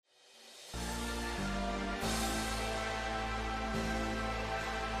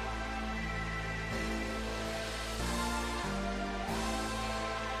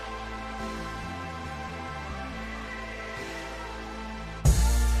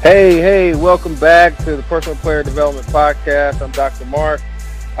Hey, welcome back to the Personal Player Development Podcast. I'm Dr. Mark,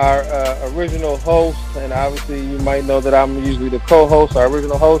 our original host, and obviously you might know that I'm usually the co-host. Our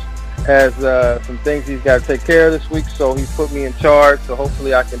original host has some things he's got to take care of this week, so he's put me in charge, so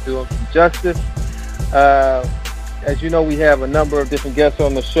hopefully I can do him some justice. As you know, we have a number of different guests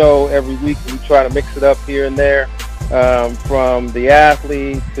on the show every week. We try to mix it up here and there, from the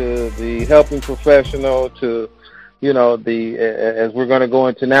athlete to the helping professional to as we're going to go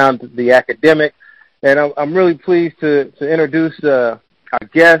into now, the academic. And I'm really pleased to introduce our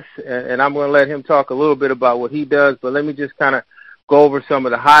guest, and I'm going to let him talk a little bit about what he does, but let me just kind of go over some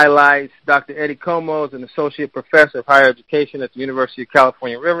of the highlights. Dr. Eddie Comeaux is an associate professor of higher education at the University of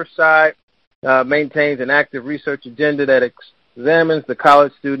California, Riverside, maintains an active research agenda that examines the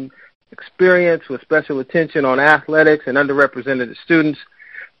college student experience with special attention on athletics and underrepresented students,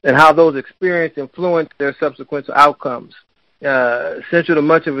 and how those experiences influence their subsequent outcomes. Central to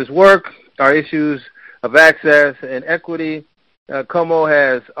much of his work are issues of access and equity. Comeaux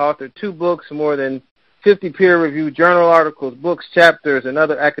has authored 2 books, more than 50 peer-reviewed journal articles, books, chapters, and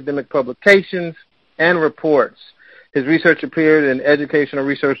other academic publications and reports. His research appeared in Educational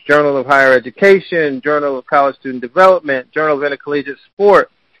Research Journal of Higher Education, Journal of College Student Development, Journal of Intercollegiate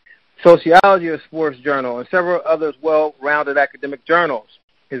Sport, Sociology of Sports Journal, and several others well-rounded academic journals.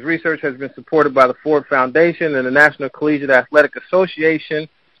 His research has been supported by the Ford Foundation and the National Collegiate Athletic Association.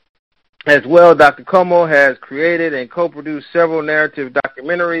 As well, Dr. Comeaux has created and co-produced several narrative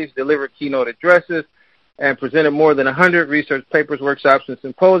documentaries, delivered keynote addresses, and presented more than 100 research papers, workshops, and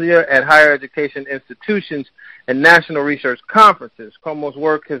symposia at higher education institutions and national research conferences. Comeaux's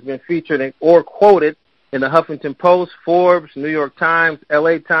work has been featured or quoted in the Huffington Post, Forbes, New York Times,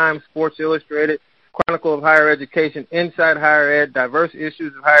 LA Times, Sports Illustrated, Chronicle of Higher Education, Inside Higher Ed, Diverse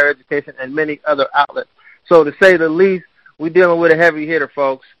Issues of Higher Education, and many other outlets. So to say the least, we're dealing with a heavy hitter,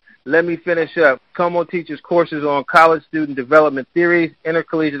 folks. Let me finish up. Comeaux teaches courses on college student development theories,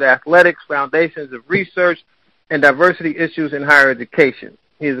 intercollegiate athletics, foundations of research, and diversity issues in higher education.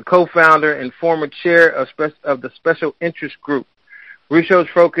 He is a co-founder and former chair of the Special Interest Group, research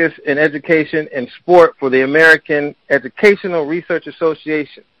focus in education and sport for the American Educational Research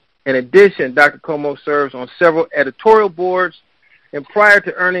Association. In addition, Dr. Comeaux serves on several editorial boards, and prior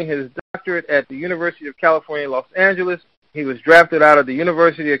to earning his doctorate at the University of California, Los Angeles, he was drafted out of the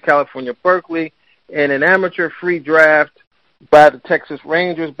University of California, Berkeley, in an amateur free draft by the Texas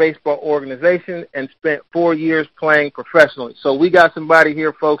Rangers baseball organization, and spent 4 years playing professionally. So we got somebody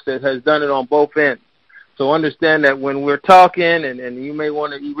here, folks, that has done it on both ends. So understand that when we're talking, and you may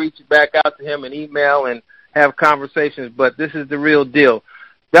want to reach back out to him and email and have conversations, but this is the real deal.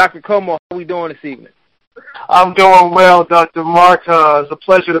 Dr. Comeaux, how are we doing this evening? I'm doing well, Dr. Mark. It's a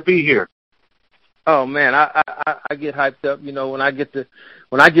pleasure to be here. Oh man, I get hyped up. When I get to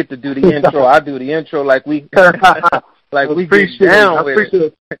do the intro, I do the intro like we we get down with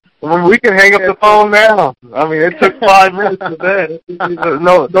it. We can hang up the phone now. I mean, it took 5 minutes for that.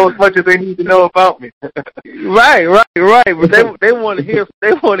 Know as much as they need to know about me. Right. But they want to hear.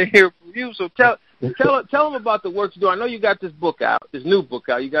 They want to hear from you. So tell them about the work you do. I know you got this book out, this new book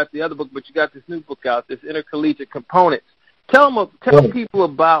out. You got the other book, but you got this new book out, this Intercollegiate Components. Tell people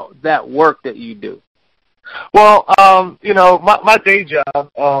about that work that you do. Well, my day job,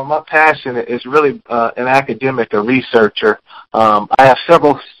 my passion is really an academic, a researcher. I have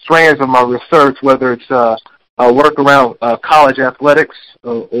several strands of my research, whether it's work around college athletics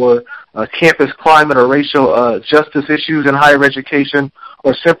or campus climate or racial justice issues in higher education,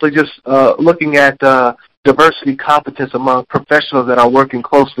 or simply just looking at diversity competence among professionals that are working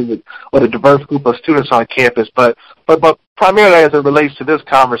closely with a diverse group of students on campus. But primarily as it relates to this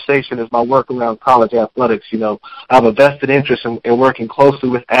conversation is my work around college athletics. I have a vested interest in working closely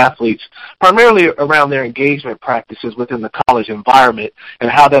with athletes, primarily around their engagement practices within the college environment and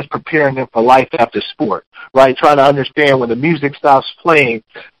how that's preparing them for life after sport, right? Trying to understand when the music stops playing,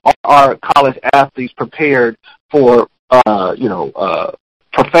 are college athletes prepared for,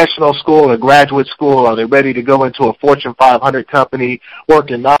 professional school or graduate school? Are they ready to go into a Fortune 500 company, work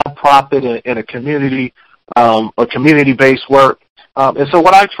in nonprofit in a community or community-based work? And so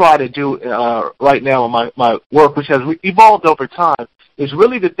what I try to do right now in my work, which has evolved over time, is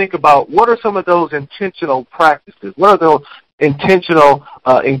really to think about what are some of those intentional practices, what are those intentional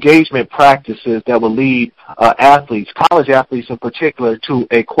engagement practices that will lead athletes, college athletes in particular, to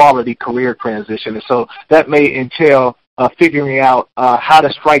a quality career transition. And so that may entail figuring out how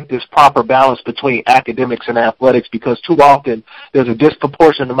to strike this proper balance between academics and athletics, because too often there's a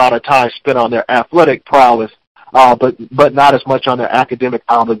disproportionate amount of time spent on their athletic prowess but not as much on their academic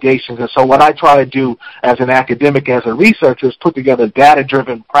obligations. And so what I try to do as an academic, as a researcher, is put together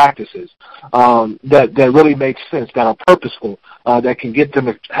data-driven practices that really make sense, that are purposeful, that can get them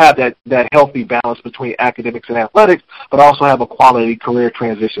to have that healthy balance between academics and athletics, but also have a quality career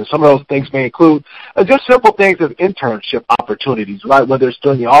transition. Some of those things may include just simple things as internship opportunities, right, whether it's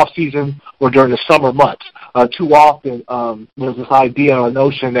during the off-season or during the summer months. Too often there's this idea or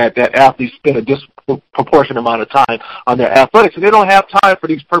notion that athletes spend a disproportionate amount of time on their athletics, and they don't have time for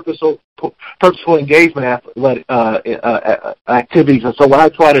these purposeful engagement activities. And so what I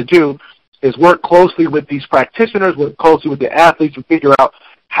try to do is work closely with these practitioners, work closely with the athletes, and figure out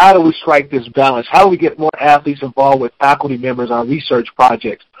how do we strike this balance? How do we get more athletes involved with faculty members on research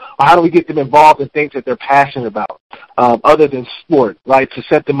projects? Or how do we get them involved in things that they're passionate about, other than sport, right, to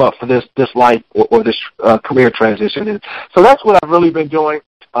set them up for this life or this career transition? And so that's what I've really been doing.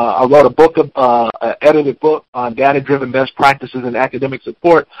 I wrote an edited book on data-driven best practices in academic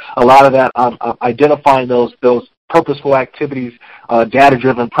support. A lot of that, I'm identifying those purposeful activities,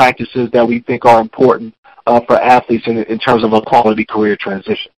 data-driven practices that we think are important for athletes in terms of a quality career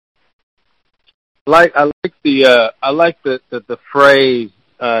transition. I like the phrase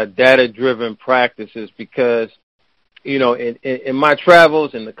data-driven practices, because in my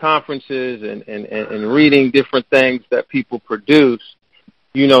travels and the conferences and reading different things that people produce,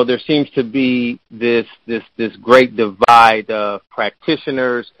 there seems to be this great divide of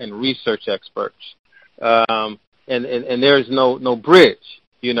practitioners and research experts, and there's no bridge.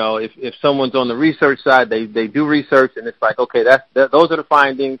 If someone's on the research side, they do research, and it's like, okay, those are the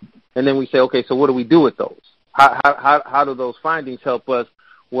findings, and then we say, okay, so what do we do with those? How do those findings help us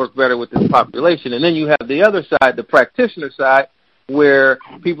work better with this population? And then you have the other side, the practitioner side, where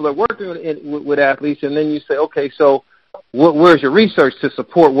people are working with athletes, and then you say, okay, so where's your research to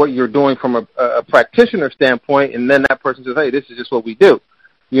support what you're doing from a practitioner standpoint? And then that person says, hey, this is just what we do.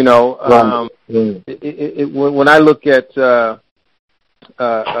 When I look at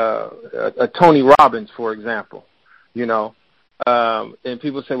Tony Robbins, for example, and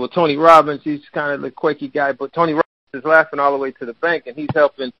people say, well, Tony Robbins, he's kind of the quirky guy, but Tony Robbins is laughing all the way to the bank, and he's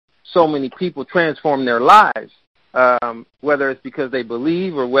helping so many people transform their lives, whether it's because they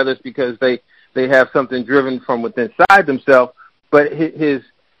believe or whether it's because they have something driven from within inside themselves. But his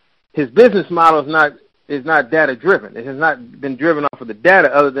business model is not data driven. It has not been driven off of the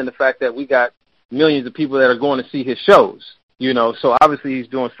data, other than the fact that we got millions of people that are going to see his shows. So obviously he's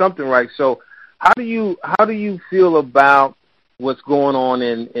doing something right. So how do you feel about what's going on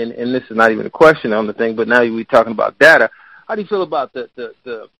in this is not even a question on the thing, but now we're talking about data. How do you feel about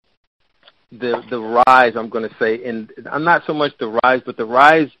the rise, I'm going to say, and I'm not so much the rise, but the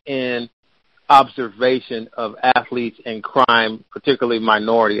rise in observation of athletes and crime, particularly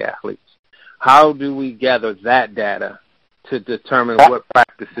minority athletes? How do we gather that data to determine what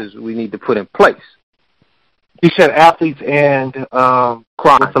practices we need to put in place? You said athletes and crime.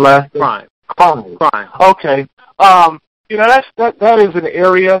 What's the last thing? Crime. Okay. That is an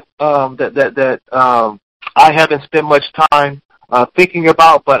area that I haven't spent much time thinking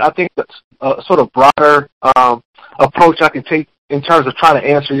about, but I think that's a sort of broader approach I can take in terms of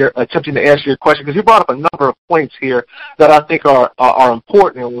attempting to answer your question, because you brought up a number of points here that I think are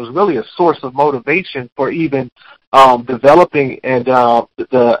important and was really a source of motivation for even developing and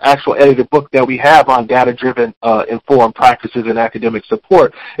the actual edited book that we have on data-driven informed practices in academic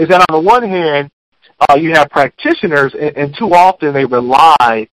support. Is that on the one hand, you have practitioners, and too often they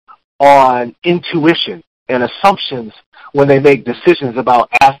rely on intuition and assumptions when they make decisions about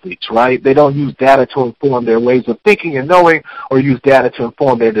athletes, right? They don't use data to inform their ways of thinking and knowing, or use data to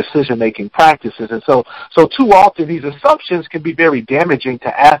inform their decision-making practices. And so too often these assumptions can be very damaging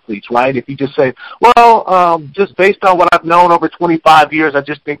to athletes, right? If you just say, well, just based on what I've known over 25 years, I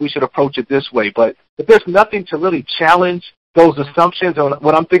just think we should approach it this way. But if there's nothing to really challenge those assumptions, or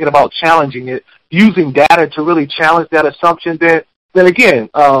when I'm thinking about challenging it, using data to really challenge that assumption, then again,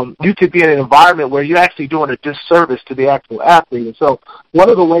 you could be in an environment where you're actually doing a disservice to the actual athlete. And so one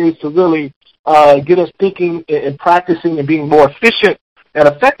of the ways to really get us thinking and practicing and being more efficient and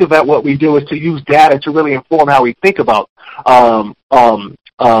effective at what we do is to use data to really inform how we think about how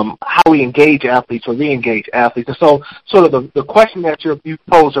we engage athletes or re-engage athletes. And so sort of the question that you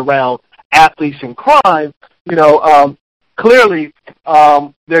pose around athletes and crime, clearly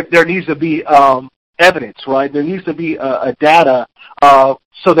there needs to be evidence, right? There needs to be a data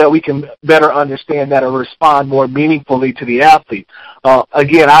so that we can better understand that and respond more meaningfully to the athlete.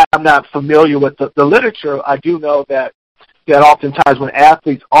 Again, I'm not familiar with the literature. I do know that oftentimes when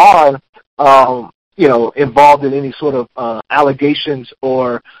athletes are involved in any sort of allegations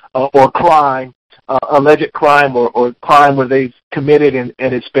or crime, alleged crime or crime where they've committed and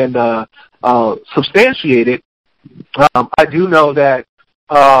it's been substantiated, I do know that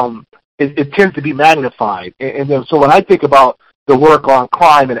it tends to be magnified. And then, so when I think about the work on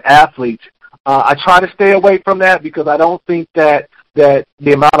crime and athletes, I try to stay away from that because I don't think that the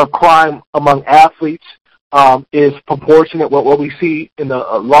amount of crime among athletes is proportionate with what we see in the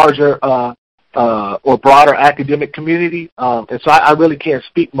larger or broader academic community. And so I really can't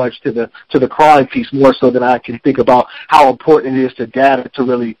speak much to the crime piece, more so than I can think about how important it is to data to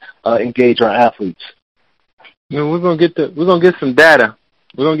really engage our athletes. We're gonna get some data.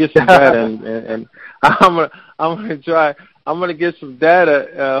 We're gonna get some data, and I'm gonna get some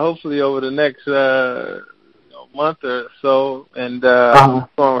data hopefully over the next month or so, and we're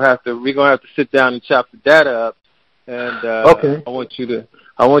gonna have to sit down and chop the data up. And okay. I want you to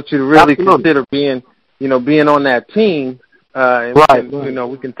really consider being on that team. And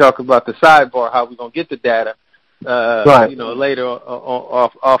we can talk about the sidebar, how we're gonna get the data. Later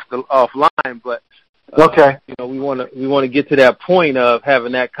offline, but. Okay. We want to get to that point of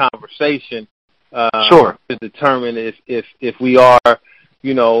having that conversation. Sure. To determine if we are,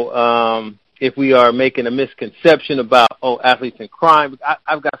 if we are making a misconception about athletes and crime.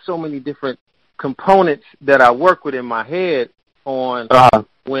 I've got so many different components that I work with in my head on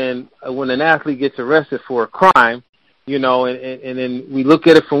when an athlete gets arrested for a crime, and then we look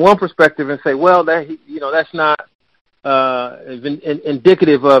at it from one perspective and say, well, that's not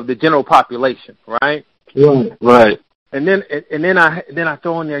indicative of the general population, right? Right. And then I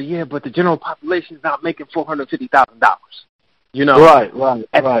throw in there, but the general population is not making $450,000.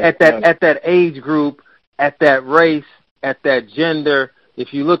 At that age group, at that race, at that gender.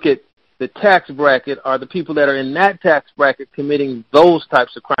 If you look at the tax bracket, are the people that are in that tax bracket committing those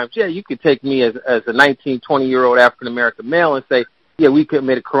types of crimes? Yeah, you could take me as a 19, 20-year-old African American male and say, we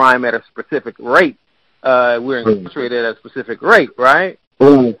commit a crime at a specific rate. We're incarcerated at a specific rate, right?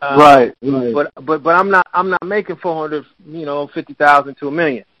 Right. But I'm not making $450,000 to $1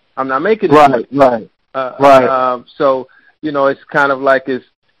 million. I'm not making right. So it's kind of like I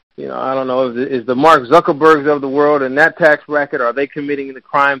don't know, is the Mark Zuckerbergs of the world in that tax bracket? Are they committing the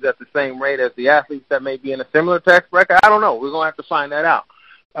crimes at the same rate as the athletes that may be in a similar tax bracket? I don't know. We're gonna have to find that out.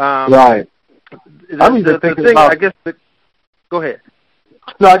 Right. Go ahead.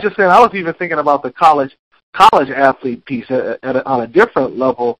 No, I was just saying, I was even thinking about the college athlete piece on a different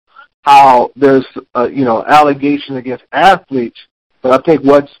level, how there's, allegations against athletes, but I think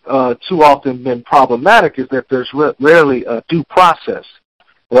what's too often been problematic is that there's rarely a due process,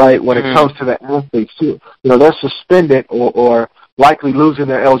 right, when it comes to the athletes, too. They're suspended or likely losing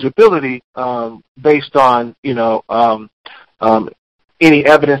their eligibility based on, any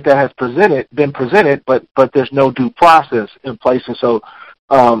evidence that has been presented, but there's no due process in place. And so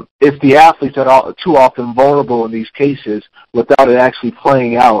it's the athletes that are too often vulnerable in these cases without it actually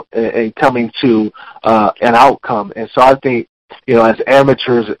playing out and coming to an outcome. And so I think, as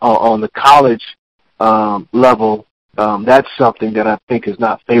amateurs on the college level, that's something that I think is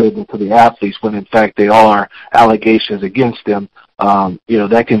not favorable to the athletes when, in fact, they are allegations against them.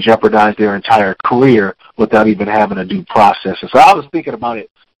 That can jeopardize their entire career without even having a due process. And so I was thinking about it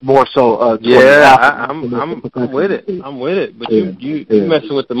more so. I'm with it. I'm with it. But you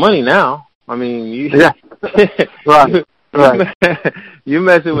messing with the money now. I mean, right. You're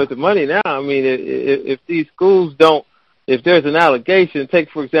messing with the money now. I mean, if these schools don't, if there's an allegation,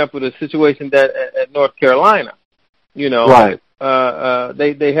 take for example the situation that at North Carolina, right.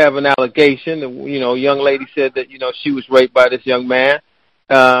 They have an allegation. A young lady said that she was raped by this young man,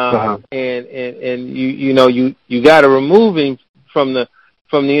 and you got to remove him from the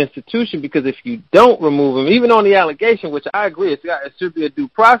institution, because if you don't remove him, even on the allegation, which I agree, it should be a due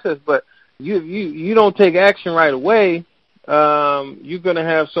process, but you don't take action right away, you're going to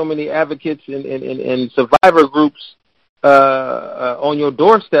have so many advocates and survivor groups on your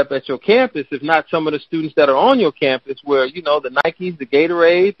doorstep at your campus, if not some of the students that are on your campus, where the Nikes, the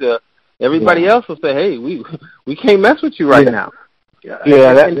Gatorades, everybody else will say, "Hey, we can't mess with you right now."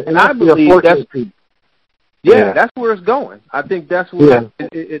 And I believe that's where it's going. I think that's where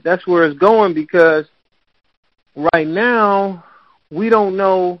that's where it's going, because right now we don't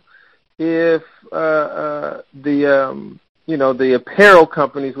know if the apparel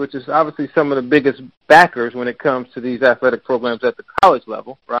companies, which is obviously some of the biggest backers when it comes to these athletic programs at the college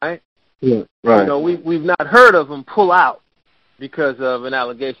level, right? Yeah, right. We've not heard of them pull out because of an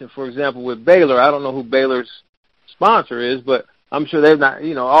allegation. For example, with Baylor, I don't know who Baylor's sponsor is, but I'm sure they've not,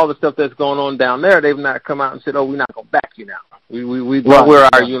 all the stuff that's going on down there, they've not come out and said, "Oh, we're not going to back you now. We wear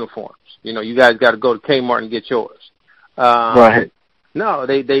our uniforms. You guys got to go to Kmart and get yours." Right. No,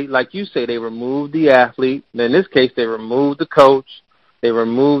 they like you say, they removed the athlete. In this case, they removed the coach, they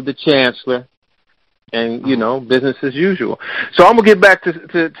removed the chancellor, and business as usual. So I'm gonna get back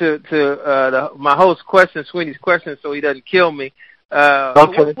to my host's question, Sweeney's question, so he doesn't kill me.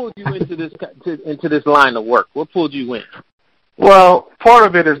 Okay. What pulled you into this line of work? What pulled you in? Well, part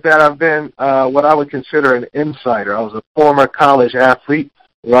of it is that I've been what I would consider an insider. I was a former college athlete,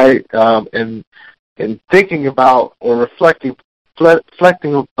 right? And thinking about or reflecting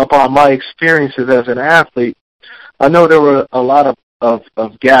upon my experiences as an athlete, I know there were a lot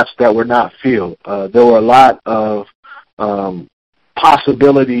of gaps that were not filled. There were a lot of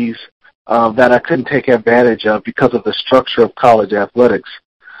possibilities that I couldn't take advantage of because of the structure of college athletics.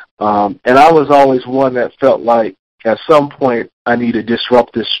 And I was always one that felt like at some point I need to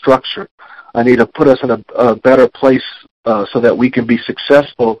disrupt this structure. I need to put us in a better place so that we can be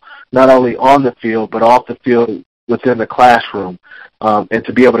successful not only on the field but off the field within the classroom, and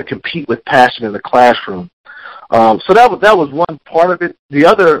to be able to compete with passion in the classroom. So that was one part of it. The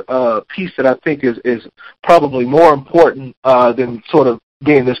other piece that I think is probably more important than sort of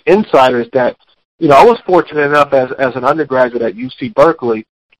being this insider is that, I was fortunate enough as an undergraduate at UC Berkeley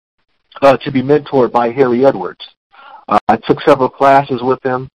to be mentored by Harry Edwards. I took several classes with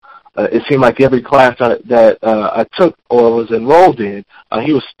him. It seemed like every class that I took or was enrolled in,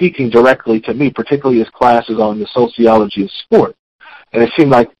 he was speaking directly to me, particularly his classes on the sociology of sport. And it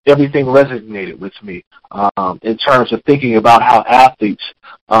seemed like everything resonated with me in terms of thinking about how athletes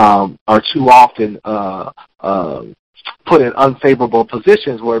are too often put in unfavorable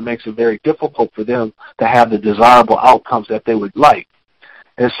positions where it makes it very difficult for them to have the desirable outcomes that they would like.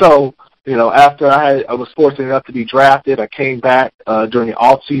 And so, after I was fortunate enough to be drafted, I came back during the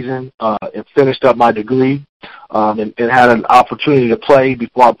off season and finished up my degree and had an opportunity to play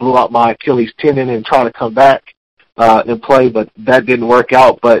before I blew out my Achilles tendon and trying to come back and play, but that didn't work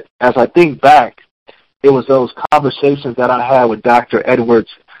out. But as I think back, it was those conversations that I had with Dr. Edwards.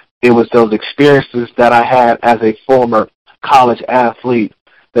 It was those experiences that I had as a former college athlete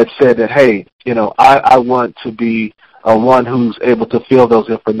that said that, hey, I want to be one who's able to fill those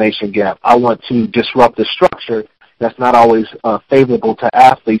information gaps. I want to disrupt the structure that's not always favorable to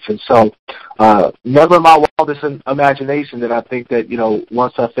athletes. And so never in my wildest imagination that I think that,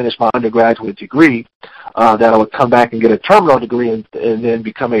 once I finish my undergraduate degree, that I would come back and get a terminal degree and then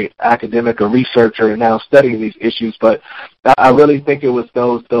become an academic or researcher and now studying these issues. But I really think it was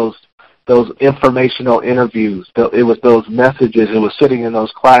those informational interviews. It was those messages. It was sitting in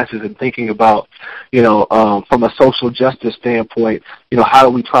those classes and thinking about, from a social justice standpoint, how do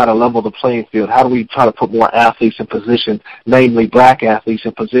we try to level the playing field? How do we try to put more athletes in position, namely black athletes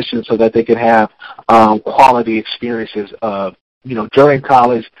in position so that they can have quality experiences, during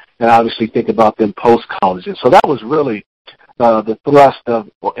college and obviously think about them post-college. And so that was really the thrust of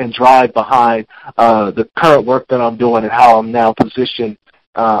and drive behind the current work that I'm doing and how I'm now positioned,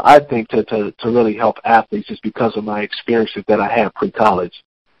 I think, to really help athletes is because of my experiences that I had pre-college.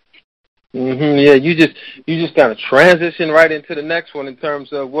 Mm-hmm. Yeah, you just kind of transition right into the next one in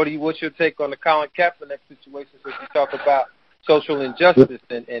terms of what's your take on the Colin Kaepernick situation? So you talk about social injustice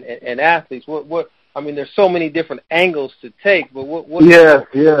and athletes. There's so many different angles to take, but what?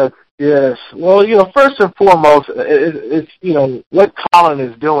 Yes. Well, first and foremost, it's what Colin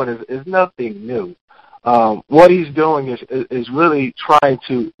is doing is nothing new. What he's doing is really trying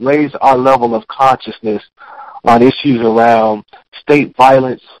to raise our level of consciousness on issues around state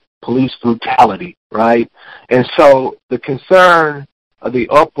violence, police brutality, right? And so the concern, the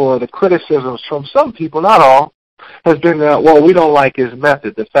uproar, the criticisms from some people, not all, has been that, we don't like his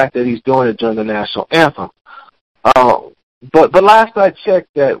method, the fact that he's doing it during the national anthem. But last I checked,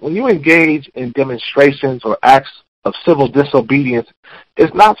 that when you engage in demonstrations or acts of civil disobedience,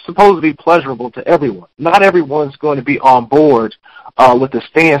 it's not supposed to be pleasurable to everyone. Not everyone's going to be on board with the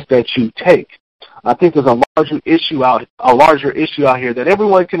stance that you take. I think there's a larger issue out here that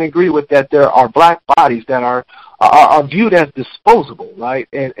everyone can agree with, that there are black bodies that are viewed as disposable, right?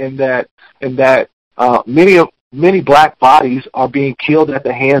 And that many black bodies are being killed at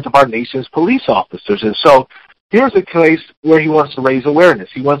the hands of our nation's police officers. And so here's a case where he wants to raise awareness.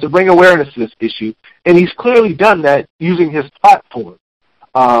 He wants to bring awareness to this issue, and he's clearly done that using his platform.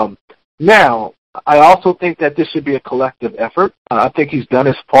 Now, I also think that this should be a collective effort. I think he's done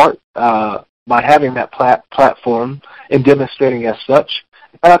his part by having that platform and demonstrating as such.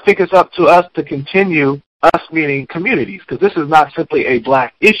 And I think it's up to us to continue, us meaning communities, because this is not simply a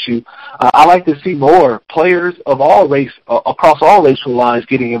black issue. I like to see more players of all race, across all racial lines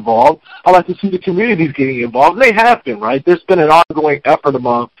getting involved. I like to see the communities getting involved. And they have been, right? There's been an ongoing effort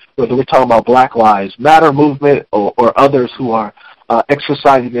among, whether we're talking about Black Lives Matter movement or others who are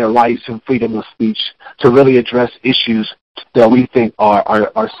exercising their rights and freedom of speech to really address issues that we think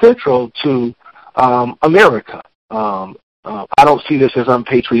are central to America. I don't see this as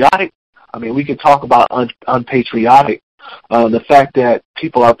unpatriotic. I mean, we can talk about unpatriotic. The fact that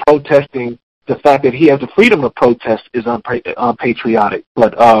people are protesting, the fact that he has the freedom of protest is unpatriotic.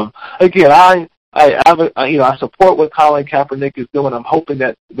 But again, I support what Colin Kaepernick is doing. I'm hoping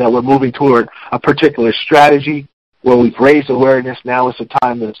that we're moving toward a particular strategy where we've raised awareness. Now is the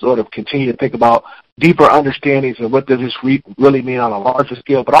time to sort of continue to think about deeper understandings of what does this really mean on a larger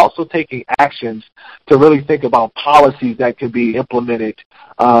scale, but also taking actions to really think about policies that can be implemented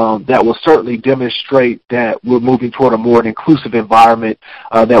that will certainly demonstrate that we're moving toward a more inclusive environment,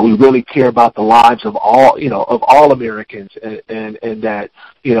 that we really care about the lives of all Americans, and that,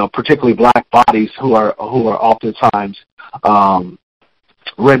 particularly black bodies who are oftentimes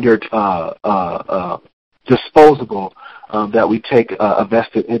rendered disposable, that we take a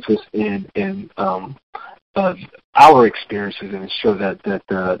vested interest in our experiences and ensure that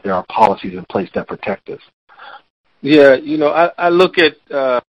there are policies in place that protect us. Yeah, I look at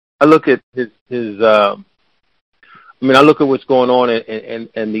his I look at what's going on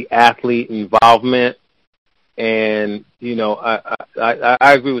and the athlete involvement, and I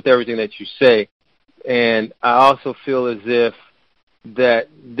agree with everything that you say, and I also feel as if that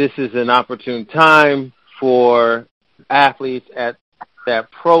this is an opportune time for athletes at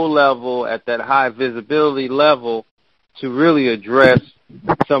that pro level, at that high visibility level, to really address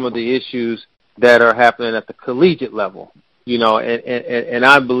some of the issues that are happening at the collegiate level. And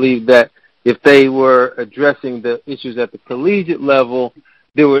I believe that if they were addressing the issues at the collegiate level,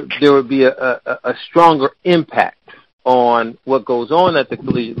 there would be a stronger impact on what goes on at the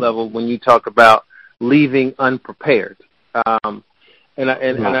collegiate level when you talk about leaving unprepared.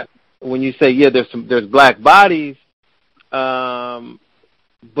 When you say, there's black bodies,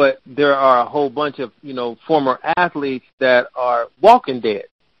 but there are a whole bunch of, former athletes that are walking dead.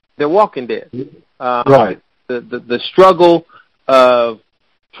 They're walking dead. Right. The struggle of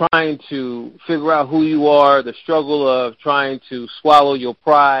trying to figure out who you are, the struggle of trying to swallow your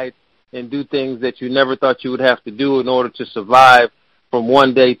pride and do things that you never thought you would have to do in order to survive from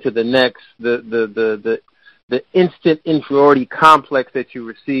one day to the next, the instant inferiority complex that you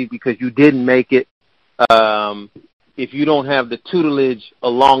receive because you didn't make it. If you don't have the tutelage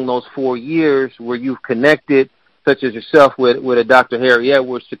along those 4 years where you've connected, such as yourself with a Dr. Harry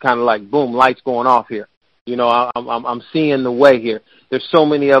Edwards, to kind of like, boom, lights going off here. I'm seeing the way here. There's so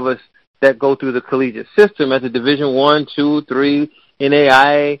many of us that go through the collegiate system at the Division I, II, III,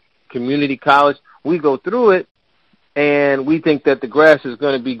 NAIA, community college. We go through it, and we think that the grass is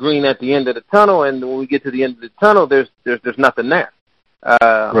going to be green at the end of the tunnel, and when we get to the end of the tunnel, there's nothing there.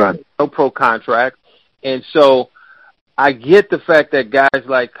 Right. No pro contract. And so I get the fact that guys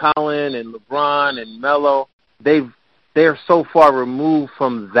like Colin and LeBron and Melo, they're so far removed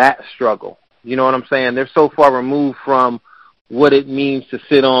from that struggle. You know what I'm saying? They're so far removed from what it means to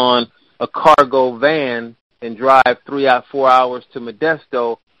sit on a cargo van and drive 3 or 4 hours to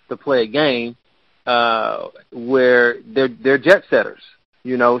Modesto to play a game, where they're jet setters.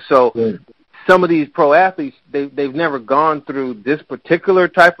 So some of these pro athletes, they've never gone through this particular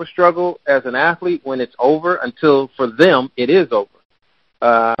type of struggle as an athlete when it's over, until for them it is over.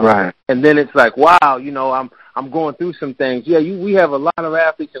 Right. And then it's like, wow, I'm going through some things. Yeah, we have a lot of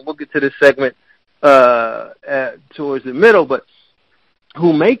athletes, and we'll get to this segment towards the middle, but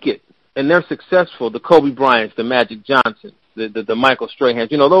who make it and they're successful. The Kobe Bryants, the Magic Johnsons, the Michael Strahans.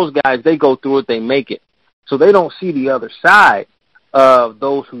 Those guys, they go through it, they make it. So they don't see the other side of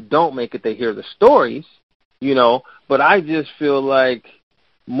those who don't make it. They hear the stories, but I just feel like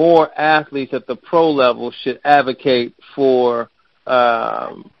more athletes at the pro level should advocate for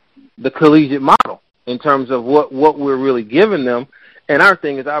the collegiate model in terms of what we're really giving them. And our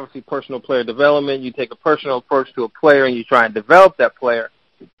thing is obviously personal player development. You take a personal approach to a player and you try and develop that player,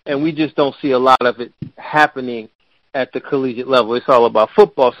 and we just don't see a lot of it happening at the collegiate level. It's all about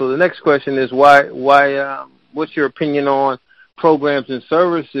football. So the next question is why what's your opinion on programs and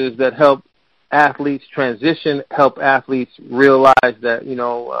services that help athletes transition, help athletes realize that,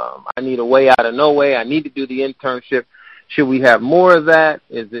 I need a way out of no way. I need to do the internship. Should we have more of that?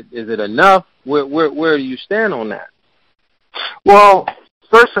 Is it enough? Where do you stand on that? Well,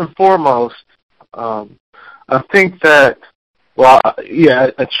 first and foremost, I think that,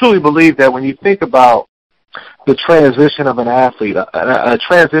 I truly believe that when you think about the transition of an athlete, a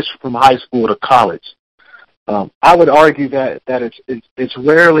transition from high school to college, I would argue that it's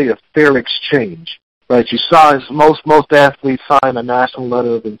rarely a fair exchange, right? You saw most athletes sign a national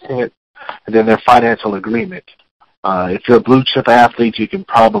letter of intent and then their financial agreement. If you're a blue chip athlete, you can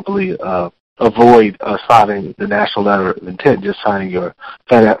probably avoid signing the national letter of intent, just signing your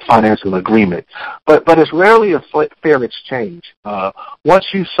financial agreement. But it's rarely a fair exchange. Once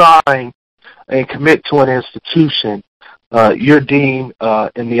you sign and commit to an institution, you're deemed,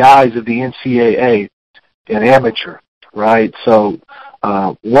 in the eyes of the NCAA, an amateur, right? So,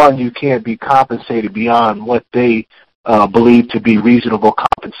 one, you can't be compensated beyond what they believe to be reasonable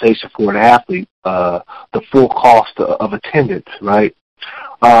compensation for an athlete, the full cost of attendance, right?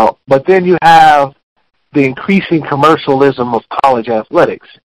 But then you have the increasing commercialism of college athletics,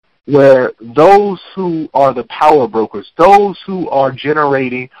 where those who are the power brokers, those who are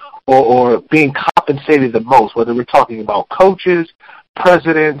generating or being compensated the most, whether we're talking about coaches,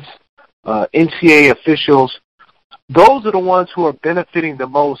 presidents, NCAA officials, those are the ones who are benefiting the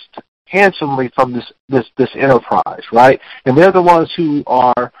most handsomely from this enterprise, right? And they're the ones who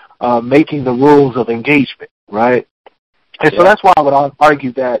are making the rules of engagement, right? And so that's why I would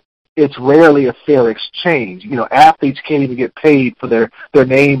argue that it's rarely a fair exchange. You know, athletes can't even get paid for their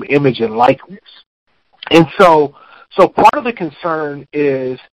name, image, and likeness. And so part of the concern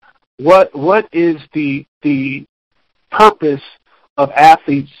is what is the purpose of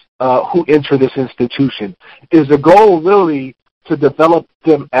athletes who enter this institution? Is the goal really to develop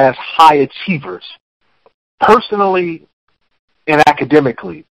them as high achievers, personally and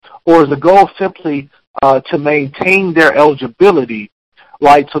academically? Or is the goal simply to maintain their eligibility,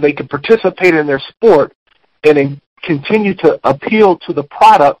 right, so they can participate in their sport and then continue to appeal to the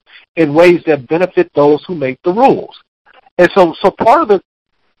product in ways that benefit those who make the rules? And so part of the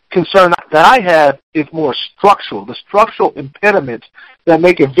concern that I have is more structural, the structural impediments that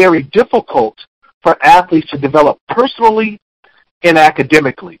make it very difficult for athletes to develop personally and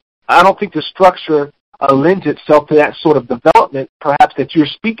academically. I don't think the structure lends itself to that sort of development, perhaps, that you're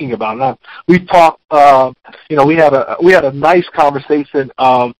speaking about. And we've talked, we had a nice conversation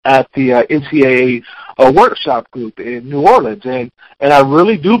at the NCAA workshop group in New Orleans, and I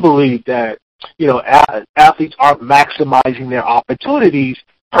really do believe that, you know, athletes aren't maximizing their opportunities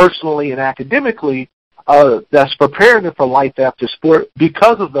personally and academically, that's preparing them for life after sport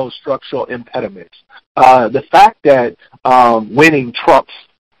because of those structural impediments. The fact that winning trumps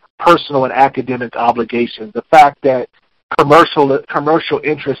personal and academic obligations, the fact that commercial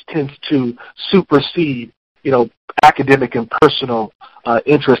interest tends to supersede, you know, academic and personal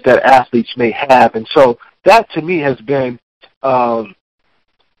interest that athletes may have. And so that, to me, has been the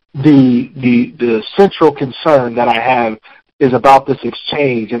central concern that I have, is about this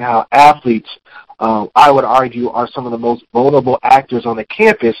exchange and how athletes, I would argue, are some of the most vulnerable actors on the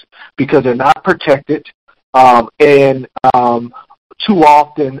campus because they're not protected, and too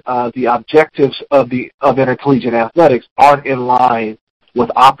often the objectives of intercollegiate athletics aren't in line with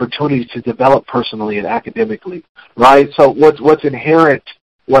opportunities to develop personally and academically, right? So what's inherent,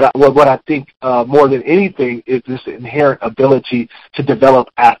 what I think more than anything, is this inherent ability to develop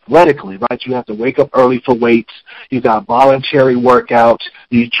athletically, right? You have to wake up early for weights. You've got voluntary workouts.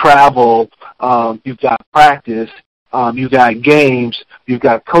 You travel. You've got practice. You've got games. You've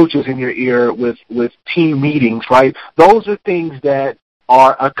got coaches in your ear with team meetings, right? Those are things that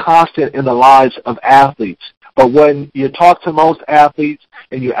are a constant in the lives of athletes. But when you talk to most athletes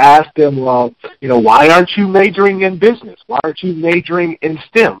and you ask them, well, you know, why aren't you majoring in business? Why aren't you majoring in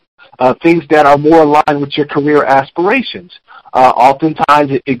STEM? Things that are more aligned with your career aspirations.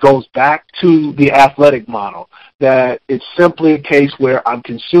 Oftentimes it goes back to the athletic model, that it's simply a case where I'm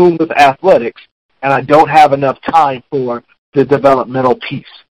consumed with athletics and I don't have enough time for the developmental piece.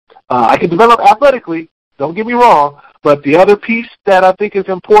 I can develop athletically, don't get me wrong, but the other piece that I think is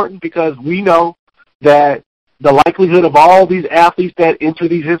important, because we know that the likelihood of all these athletes that enter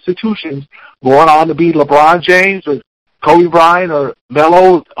these institutions going on to be LeBron James or Kobe Bryant or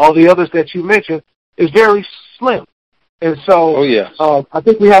Melo, all the others that you mentioned, is very slim. And so I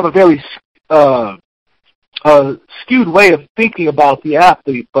think we have a very skewed way of thinking about the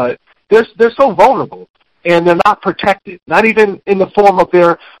athlete, but they're so vulnerable, and they're not protected, not even in the form of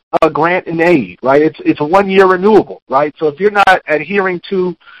their grant and aid, right? It's a 1-year renewable, right? So if you're not adhering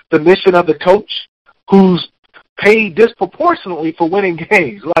to the mission of the coach who's paid disproportionately for winning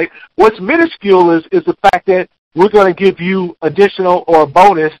games, like, what's minuscule is the fact that we're going to give you additional or a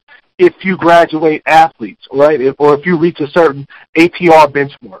bonus if you graduate athletes, right? Or if you reach a certain APR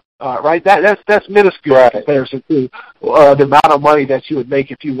benchmark, right? That's minuscule in comparison to the amount of money that you would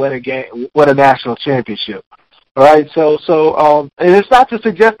make if you win a national championship, right? So and it's not to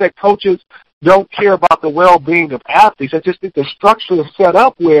suggest that coaches don't care about the well-being of athletes. I just think the structure is set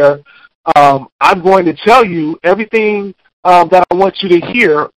up where I'm going to tell you everything that I want you to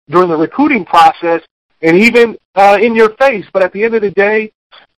hear during the recruiting process and even in your face. But at the end of the day,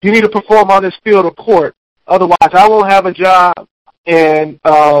 you need to perform on this field of court. Otherwise, I won't have a job, and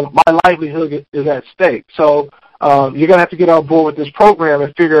my livelihood is at stake. So you're going to have to get on board with this program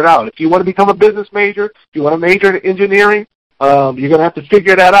and figure it out. If you want to become a business major, if you want to major in engineering, you're going to have to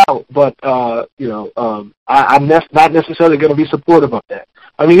figure that out. But, I'm not necessarily going to be supportive of that.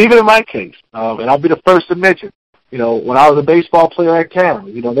 I mean, even in my case, and I'll be the first to mention, when I was a baseball player at Cal,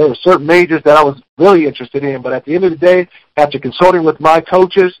 there were certain majors that I was really interested in. But at the end of the day, after consulting with my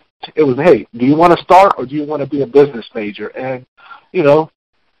coaches, it was, hey, do you want to start or do you want to be a business major? And,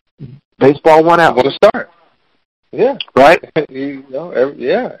 baseball won out. I want to start. Yeah. Right?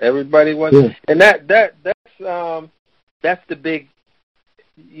 Everybody wants. Yeah. And that's the big,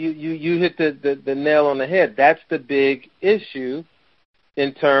 you hit the nail on the head. That's the big issue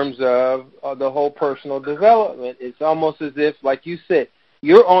in terms of the whole personal development. It's almost as if, like you said,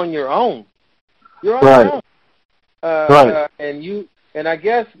 you're on your own. You're on your own. Right. And I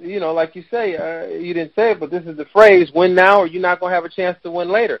guess, like you say, you didn't say it, but this is the phrase, win now or you're not going to have a chance to win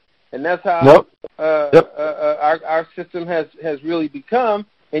later. And that's how our system has really become.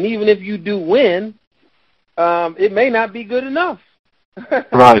 And even if you do win, it may not be good enough.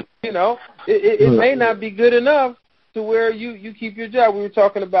 Right. It may not be good enough to where you keep your job. We were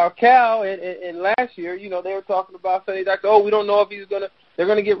talking about Cal, and last year, they were talking about saying, we don't know if they're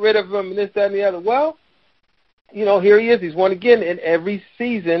going to get rid of him and this, that, and the other. Well, here he is. He's won again. And every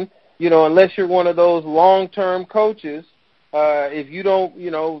season, unless you're one of those long-term coaches, if you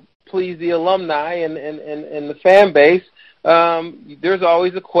don't, please the alumni and the fan base, there's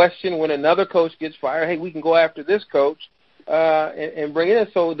always a question when another coach gets fired, hey, we can go after this coach and bring it in.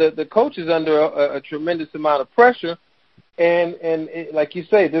 So the coach is under a tremendous amount of pressure. And like you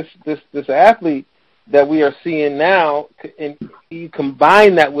say, this athlete that we are seeing now, and you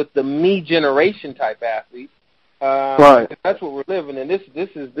combine that with the me generation type athlete, right. That's what we're living in.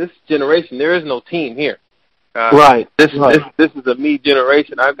 This generation. There is no team here. Right. This is a me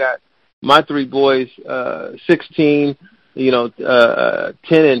generation. I've got my three boys, 16, 10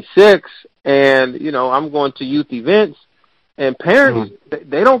 and 6, and I'm going to youth events, and parents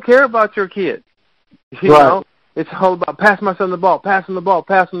they don't care about your kid. You know, it's all about pass my son the ball, passing the ball.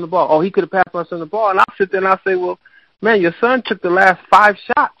 Oh, he could have passed my son the ball, and I'll sit there and I'll say, well, man, your son took the last 5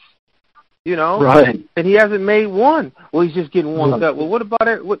 shots. Right. And he hasn't made one. Well, he's just getting warmed up. Well, what about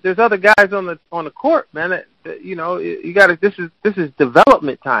it? There's other guys on the court, man. You got to. This is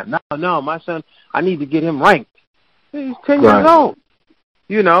development time. No, my son. I need to get him ranked. He's 10 years old.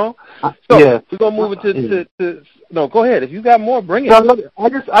 So we're gonna move it to. No, go ahead. If you got more, bring it. No, I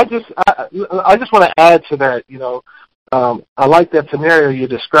just want to add to that. I like that scenario you're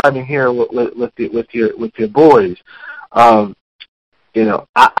describing here with your boys.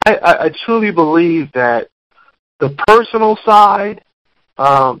 I truly believe that the personal side,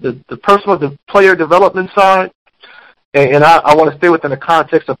 the player development side, and I want to stay within the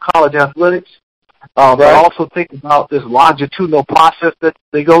context of college athletics, but also think about this longitudinal process that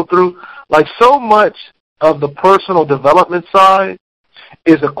they go through. Like, so much of the personal development side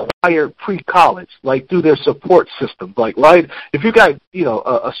is acquired pre-college, like through their support system. Like, right, if you got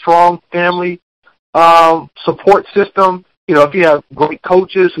a strong family support system. If you have great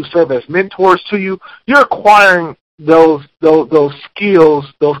coaches who serve as mentors to you, you're acquiring those skills,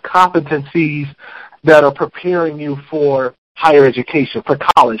 those competencies that are preparing you for higher education, for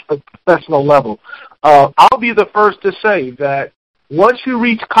college, for professional level. I'll be the first to say that once you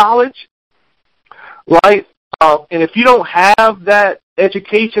reach college, right, and if you don't have that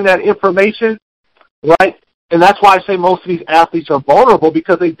education, that information, right, and that's why I say most of these athletes are vulnerable,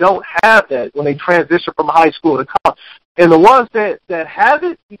 because they don't have that when they transition from high school to college. And the ones that have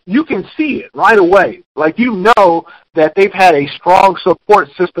it, you can see it right away. Like, that they've had a strong support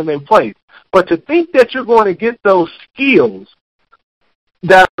system in place. But to think that you're going to get those skills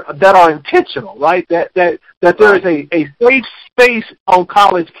that are intentional, right? That there is a safe space on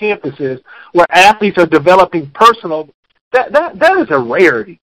college campuses where athletes are developing personal, that is a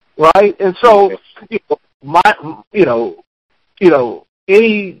rarity, right? And so,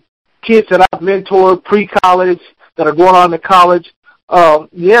 any kids that I've mentored pre-college that are going on to college,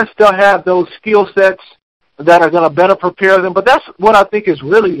 yes, they'll have those skill sets that are going to better prepare them. But that's what I think is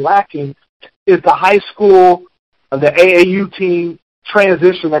really lacking, is the high school, the AAU team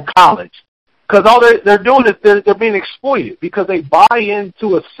transition to college. Because all they're doing is they're being exploited because they buy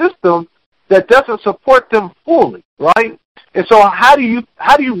into a system that doesn't support them fully, right? And so how do you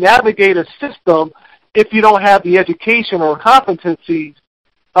navigate a system if you don't have the education or competencies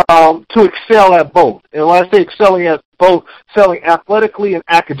to excel at both? And when I say excelling at both, excelling athletically and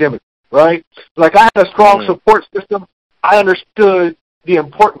academically. right? Like I had a strong support system. I understood the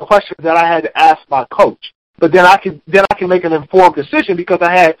important questions that I had to ask my coach. But then I can make an informed decision because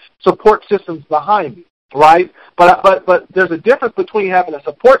I had support systems behind me, right? But there's a difference between having a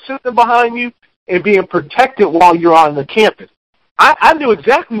support system behind you and being protected while you're on the campus. I knew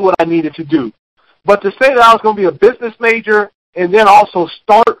exactly what I needed to do. But to say that I was going to be a business major and then also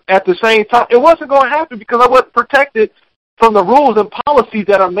start at the same time, it wasn't going to happen because I wasn't protected from the rules and policies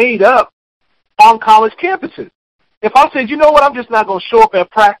that are made up on college campuses. If I said, you know what, I'm just not going to show up at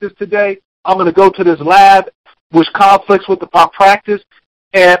practice today, I'm going to go to this lab which conflicts with our practice,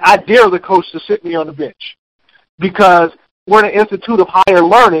 and I dare the coach to sit me on the bench because we're an institute of higher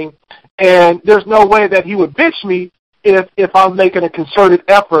learning, and there's no way that he would bench me if I'm making a concerted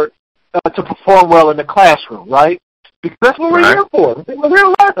effort to perform well in the classroom, right? Because that's what we're here for. We're here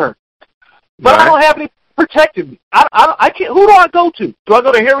to learn. But I don't have any protecting me. I can't. Who do I go to? Do I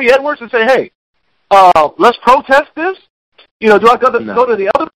go to Harry Edwards and say, hey, let's protest this? Do I go to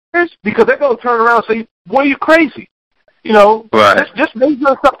the other players? Because they're going to turn around and say, boy, you're crazy. Just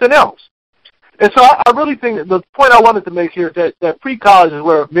major something else. And so I really think that the point I wanted to make here is that pre-college is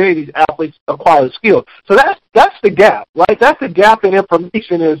where many of these athletes acquire skills. So that's the gap, right? That's the gap in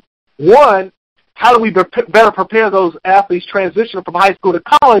information is, one, how do we better prepare those athletes transitioning from high school to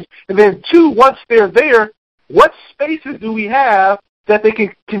college? And then, two, once they're there, what spaces do we have that they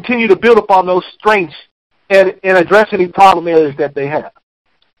can continue to build upon those strengths and address any problem areas that they have?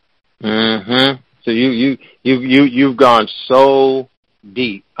 Mm-hmm. So you've gone so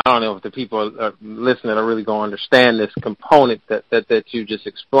deep. I don't know if the people are listening are really going to understand this component that you just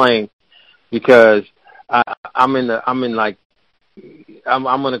explained, because I'm in the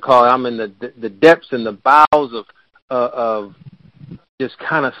depths and the bowels of just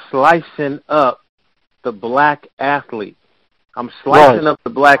kind of slicing up the black athlete. I'm slicing up the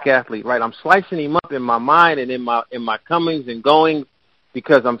black athlete, right? I'm slicing him up in my mind and in my comings and goings,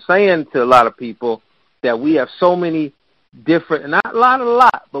 because I'm saying to a lot of people that we have so many different, not a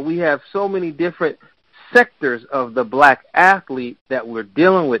lot, but we have so many different sectors of the black athlete that we're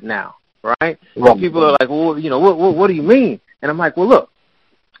dealing with now, right? And people are like, well, what do you mean? And I'm like, well, look,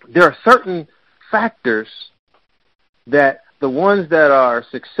 there are certain factors that the ones that are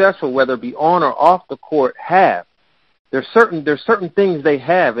successful, whether it be on or off the court, have. There's certain things they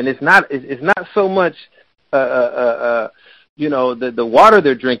have, and it's not so much the water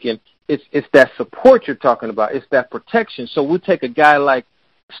they're drinking. It's that support you're talking about. It's that protection. So we'll take a guy like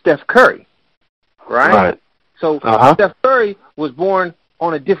Steph Curry, right? So Steph Curry was born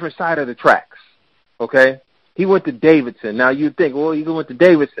on a different side of the tracks, okay? He went to Davidson. Now you think, well, he went to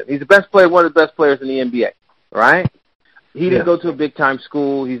Davidson. He's the best player, one of the best players in the NBA, right? He didn't go to a big-time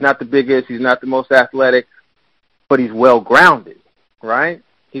school. He's not the biggest. He's not the most athletic, but he's well-grounded, right?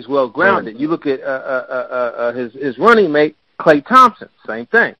 He's well-grounded. You look at his running mate, Klay Thompson, same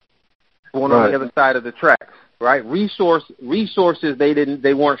thing. Born on the other side of the tracks, right? Resources,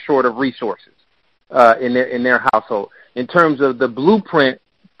 they weren't short of resources in their household. In terms of the blueprint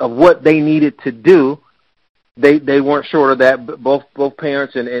of what they needed to do, they weren't short of that. But both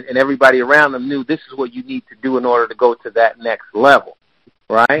parents and everybody around them knew this is what you need to do in order to go to that next level,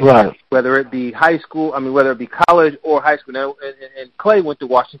 right? Whether it be whether it be college or high school. Now, and Klay went to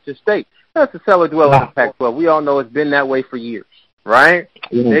Washington State. That's a cellar dweller in the Pac-12. We all know it's been that way for years. Right?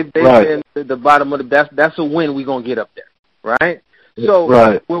 They've been at the bottom of that's a win we're gonna get up there. Right? So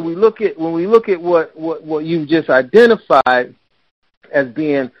when we look at what you've just identified as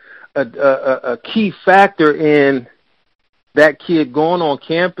being a key factor in that kid going on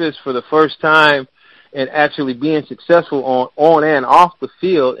campus for the first time and actually being successful on and off the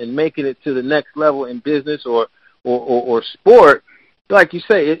field and making it to the next level in business or sport, like you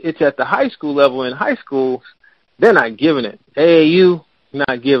say, it's at the high school level. In high school, they're not giving it. AAU,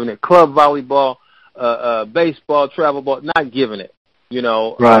 not giving it. Club volleyball, baseball, travel ball, not giving it.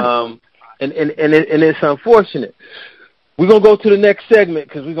 And it's unfortunate. We're gonna go to the next segment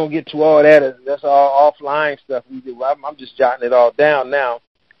because we're gonna get to all that. That's all offline stuff we do. I'm just jotting it all down now.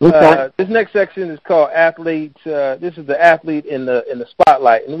 This next section is called athletes. This is the athlete in the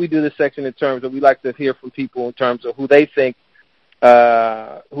spotlight, and we do this section in terms of we like to hear from people in terms of who they think,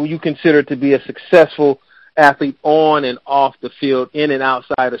 who you consider to be a successful athlete on and off the field, in and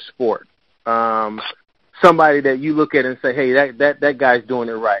outside of sport. Somebody that you look at and say, hey, that guy's doing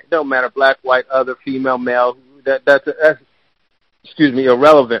it right. It don't matter, black, white, other, female, male. That's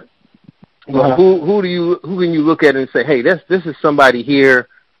irrelevant. But who can you look at and say, hey, this is somebody here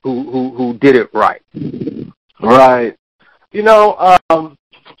who did it right? Right. As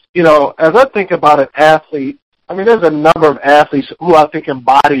I think about an athlete, there's a number of athletes who I think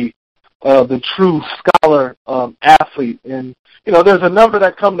embody the true scholar athlete. And, there's a number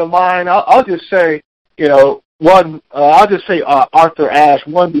that come to mind. I'll just say, one, I'll just say Arthur Ashe,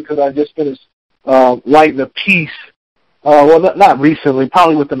 one, because I just finished writing a piece. Well, not recently,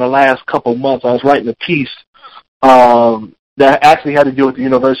 probably within the last couple months, I was writing a piece that actually had to do with the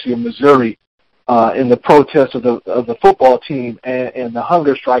University of Missouri in the protest of the football team and the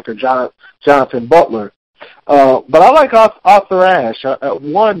hunger striker Jonathan Butler. But I like Arthur Ashe,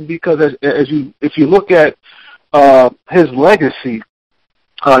 one, because if you look at his legacy,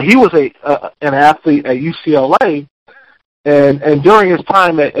 he was an athlete at UCLA, and during his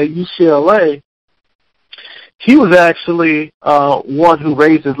time at UCLA, he was actually one who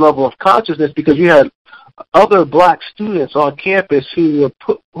raised his level of consciousness, because you had other black students on campus who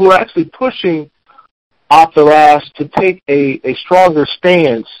were actually pushing Arthur Ashe to take a stronger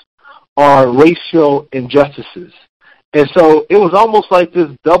stance on racial injustices. And so it was almost like this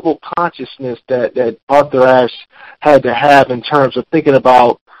double consciousness that Arthur Ashe had to have in terms of thinking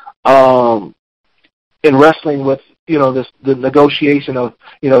about in wrestling with, the negotiation of,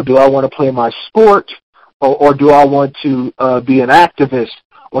 do I want to play my sport or do I want to be an activist,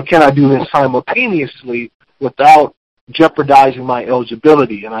 or can I do this simultaneously without jeopardizing my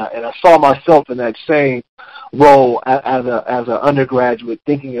eligibility? And I saw myself in that same role as an undergraduate,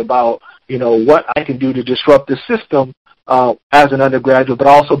 thinking about, what I can do to disrupt the system as an undergraduate, but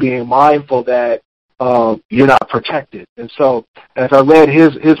also being mindful that you're not protected. And so as I read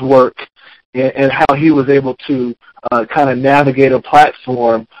his work and how he was able to kind of navigate a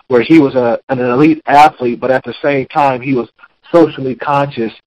platform where he was an elite athlete, but at the same time he was socially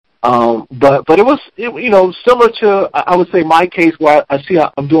conscious. But it was, similar to, I would say, my case, where I see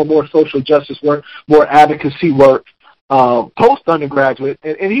I'm doing more social justice work, more advocacy work, post-undergraduate,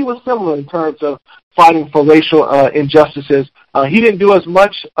 and he was similar in terms of fighting for racial injustices. He didn't do as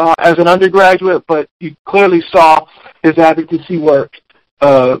much as an undergraduate, but you clearly saw his advocacy work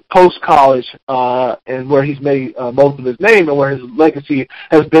post-college, and where he's made most of his name and where his legacy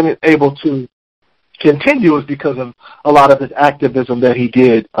has been able to continue is because of a lot of his activism that he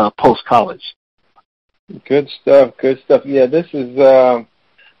did post-college. Good stuff. Yeah, this is,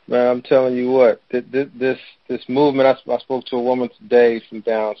 man, I'm telling you what, this movement, I spoke to a woman today from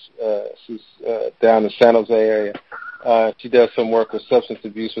down the San Jose area. She does some work with substance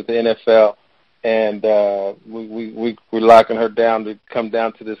abuse with the NFL, and we're locking her down to come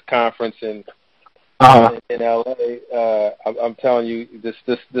down to this conference in LA. I'm telling you, this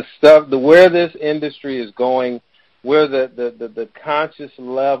stuff, where this industry is going, where the conscious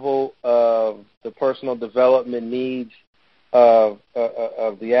level of the personal development needs of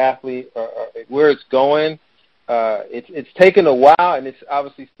the athlete, or where it's going, it's taken a while, and it's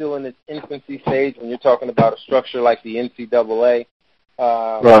obviously still in its infancy stage when you're talking about a structure like the NCAA.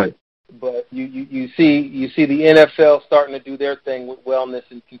 Right. But you see the NFL starting to do their thing with wellness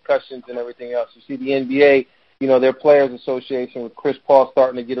and concussions and everything else. You see the NBA, their Players Association with Chris Paul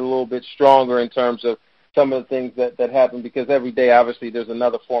starting to get a little bit stronger in terms of some of the things that happen, because every day, obviously, there's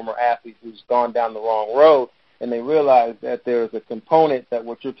another former athlete who's gone down the wrong road, and they realize that there's a component that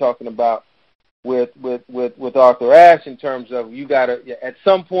what you're talking about with Arthur Ashe, in terms of you got to, at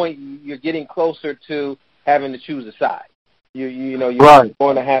some point, you're getting closer to having to choose a side. You're right.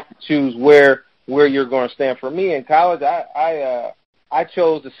 going to have to choose where you're going to stand. For me in college, I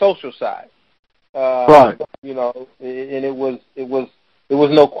chose the social side. Right. And it was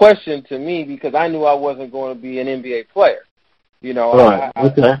no question to me, because I knew I wasn't going to be an NBA player. Right.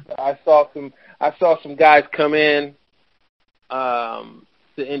 I saw some guys come in to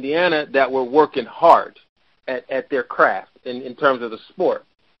Indiana that were working hard at their craft in terms of the sport.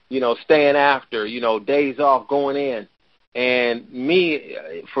 Staying after, days off, going in. And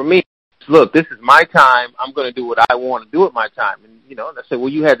for me, look, this is my time. I'm going to do what I want to do at my time. And, and I said, well,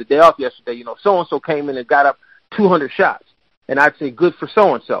 you had the day off yesterday. So-and-so came in and got up 200 shots. And I'd say, good for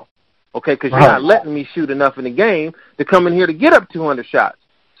so-and-so, okay, because you're not letting me shoot enough in the game to come in here to get up 200 shots.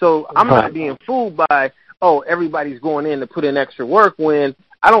 So I'm not being fooled by, everybody's going in to put in extra work, when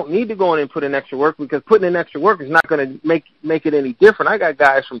I don't need to go in and put in extra work, because putting in extra work is not going to make it any different. I got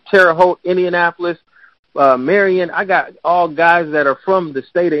guys from Terre Haute, Indianapolis, Marion. I got all guys that are from the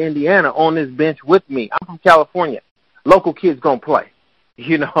state of Indiana on this bench with me. I'm from California. Local kid's going to play.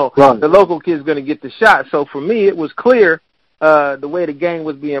 The local kid's going to get the shot. So for me, it was clear the way the game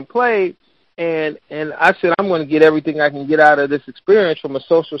was being played, and I said, I'm going to get everything I can get out of this experience from a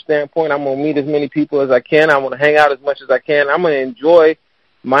social standpoint. I'm going to meet as many people as I can. I'm going to hang out as much as I can. I'm going to enjoy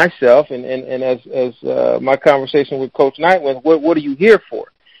myself, and as my conversation with Coach Knight was, what are you here for?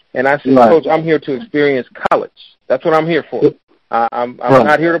 And I said, Coach, I'm here to experience college. That's what I'm here for. I'm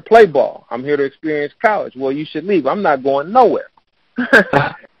not here to play ball. I'm here to experience college. Well, you should leave. I'm not going nowhere.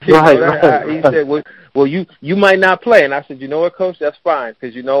 He said, well, you might not play. And I said, you know what, Coach, that's fine,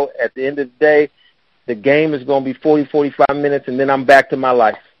 because, at the end of the day, the game is going to be 40, 45 minutes, and then I'm back to my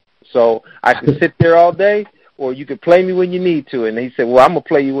life. So I can sit there all day, or you can play me when you need to. And he said, well, I'm going to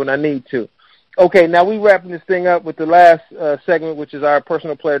play you when I need to. Okay, now we're wrapping this thing up with the last segment, which is our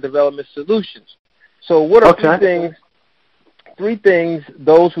personal player development solutions. So what are three things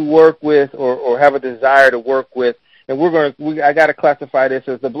those who work with or have a desire to work with, and I got to classify this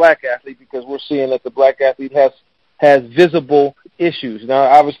as the black athlete, because we're seeing that the black athlete has visible issues. Now,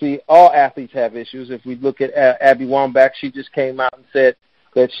 obviously, all athletes have issues. If we look at Abby Wambach, she just came out and said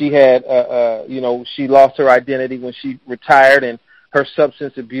that she had, she lost her identity when she retired, and her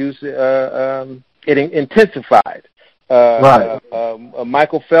substance abuse it intensified.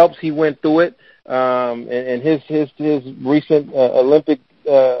 Michael Phelps, he went through it, and his recent Olympic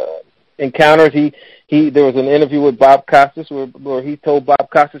encounters. There was an interview with Bob Costas where he told Bob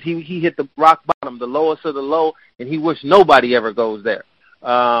Costas he hit the rock bottom, the lowest of the low, and he wished nobody ever goes there.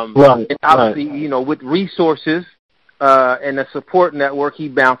 And obviously, with resources and a support network, he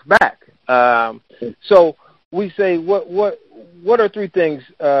bounced back. So we say, what are three things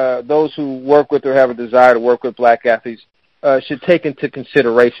those who work with or have a desire to work with black athletes should take into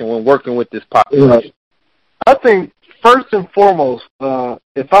consideration when working with this population? I think first and foremost,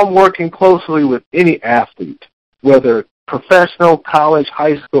 if I'm working closely with any athlete, whether professional, college,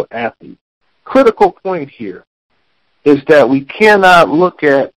 high school athlete, critical point here is that we cannot look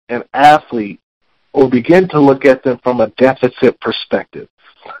at an athlete or begin to look at them from a deficit perspective.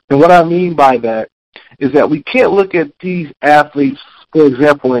 And what I mean by that is that we can't look at these athletes, for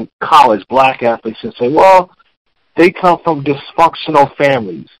example, in college, black athletes, and say, well, they come from dysfunctional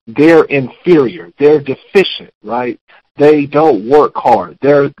families. They're inferior. They're deficient, right? They don't work hard.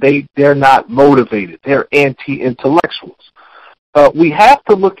 They're not motivated. They're anti-intellectuals. We have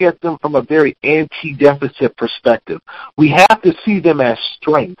to look at them from a very anti-deficit perspective. We have to see them as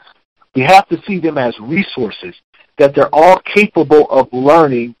strengths. We have to see them as resources, that they're all capable of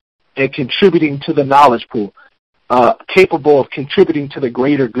learning and contributing to the knowledge pool, capable of contributing to the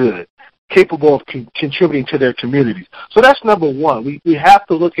greater good, capable of contributing to their communities. So that's number one. We have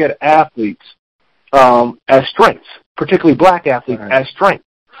to look at athletes as strengths, particularly black athletes as strengths.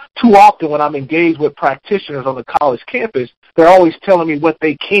 Too often when I'm engaged with practitioners on the college campus, they're always telling me what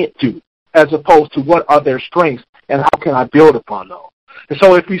they can't do, as opposed to what are their strengths and how can I build upon those. And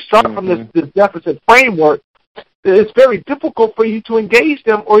so if we start from this deficit framework, it's very difficult for you to engage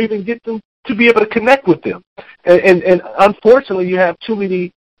them or even get them to be able to connect with them. And unfortunately, you have too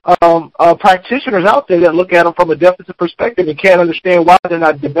many practitioners out there that look at them from a deficit perspective and can't understand why they're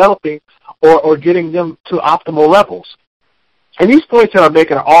not developing or getting them to optimal levels. And these points that I'm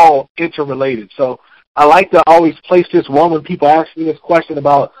making are all interrelated. So I like to always place this one when people ask me this question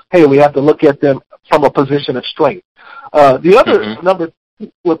about, hey, we have to look at them from a position of strength. The other number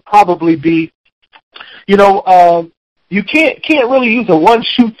would probably be, you can't really use a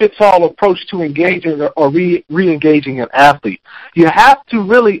one-shoe-fits-all approach to engaging or re-engaging an athlete. You have to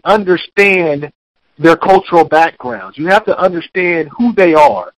really understand their cultural backgrounds. You have to understand who they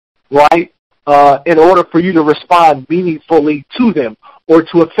are, right, in order for you to respond meaningfully to them or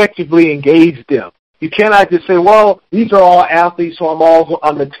to effectively engage them. You cannot just say, well, these are all athletes, so I'm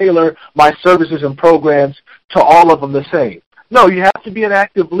going to tailor my services and programs to all of them the same. No, you have to be an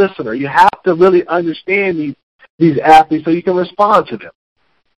active listener. You have to really understand these athletes so you can respond to them.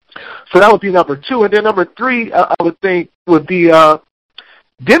 So that would be number two. And then number three, I would think, would be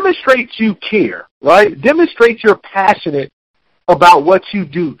demonstrate you care, right? Demonstrate you're passionate about what you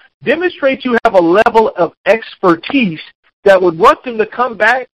do. Demonstrate you have a level of expertise that would want them to come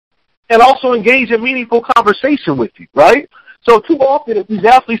back and also engage in meaningful conversation with you, right? So too often, if these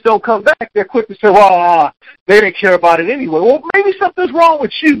athletes don't come back, they're quick to say, well, they didn't care about it anyway. Well, maybe something's wrong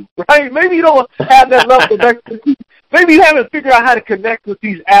with you, right? Maybe you don't have that level of expertise. Maybe you haven't figured out how to connect with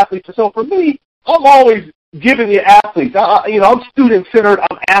these athletes. So for me, I'm always giving the athletes, I'm student-centered,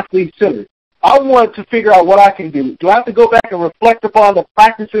 I'm athlete-centered. I want to figure out what I can do. Do I have to go back and reflect upon the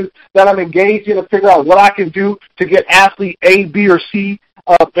practices that I'm engaged in and figure out what I can do to get athlete A, B, or C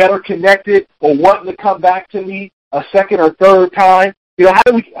better connected or wanting to come back to me a second or third time?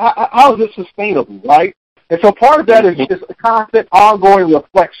 How is this sustainable, right? And so part of that is just a constant, ongoing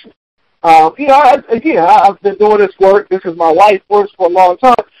reflection. I've been doing this work. This is my life works for a long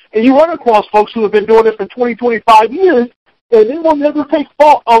time. And you run across folks who have been doing this for 20, 25 years, and they will never take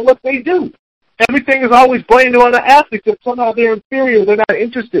fault on what they do. Everything is always blamed on the athletes that somehow they're inferior, they're not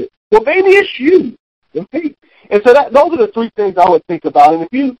interested. Well, maybe it's you. compete. And so those are the three things I would think about. And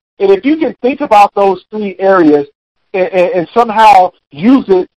if you can think about those three areas and somehow use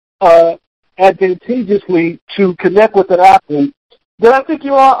it advantageously to connect with an athlete, then I think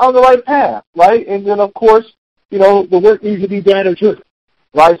you're on the right path, right? And then, of course, the work needs to be done as well,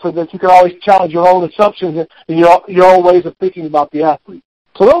 right, so that you can always challenge your own assumptions and your own ways of thinking about the athlete.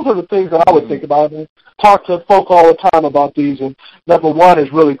 So those are the things that I would think about and talk to folk all the time about these. And number one is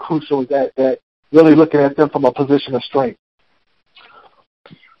really crucial, that really looking at them from a position of strength.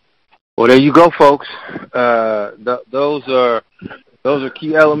 Well, there you go, folks. Those are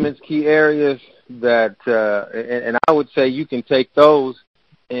key elements, key areas that, and I would say you can take those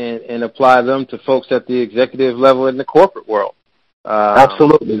and apply them to folks at the executive level in the corporate world.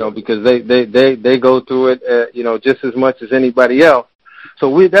 Absolutely. Because they go through it, just as much as anybody else.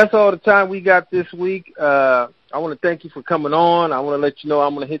 So that's all the time we got this week. I want to thank you for coming on. I want to let you know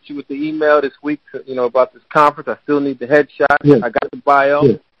I'm going to hit you with the email this week, about this conference. I still need the headshot. Yeah. I got the bio.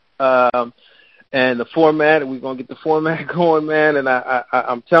 Yeah. And the format, and we're going to get the format going, man. And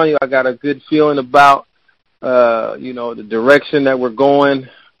I'm telling you, I got a good feeling about, the direction that we're going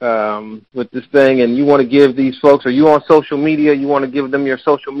with this thing. And you want to give these folks, are you on social media? You want to give them your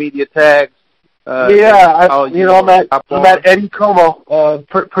social media tags? I'm at Eddie Comeaux.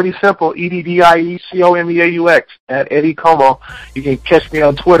 Pretty simple, EDDIECOMEAUX at Eddie Comeaux. You can catch me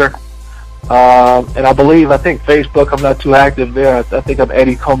on Twitter. And I think Facebook, I'm not too active there. I think I'm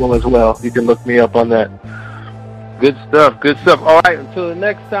Eddie Comeaux as well. You can look me up on that. Good stuff. All right, until the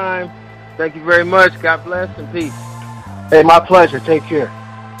next time, thank you very much. God bless and peace. Hey, my pleasure. Take care.